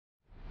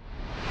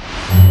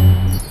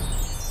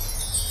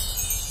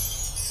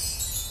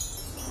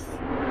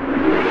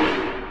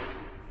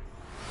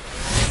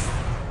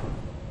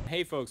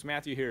Hey folks,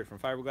 Matthew here from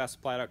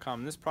Fiberglasssupply.com.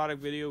 In this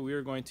product video, we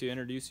are going to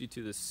introduce you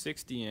to the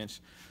 60-inch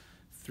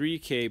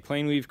 3K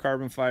plain weave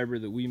carbon fiber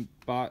that we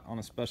bought on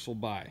a special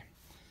buy.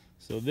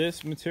 So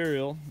this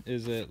material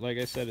is, like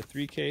I said, a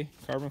 3K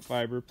carbon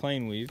fiber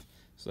plain weave.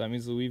 So that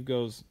means the weave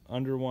goes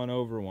under one,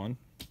 over one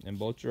in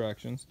both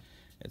directions.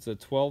 It's a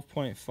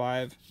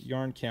 12.5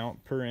 yarn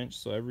count per inch,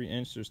 so every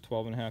inch there's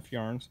 12.5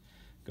 yarns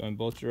going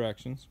both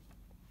directions.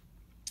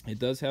 It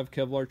does have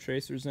Kevlar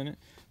tracers in it.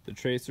 The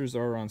tracers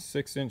are on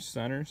 6-inch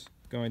centers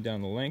going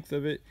down the length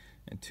of it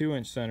and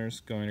 2-inch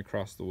centers going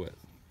across the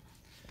width.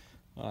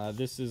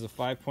 This is a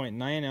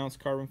 5.9 ounce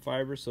carbon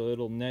fiber, so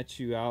it'll net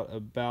you out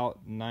about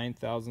 9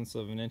 thousandths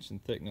of an inch in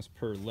thickness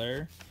per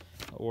layer,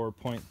 or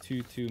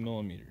 0.22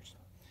 millimeters.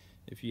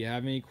 If you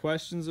have any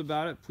questions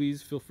about it,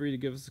 please feel free to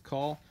give us a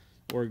call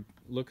or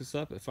look us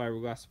up at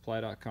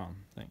fiberglasssupply.com.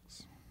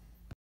 Thanks.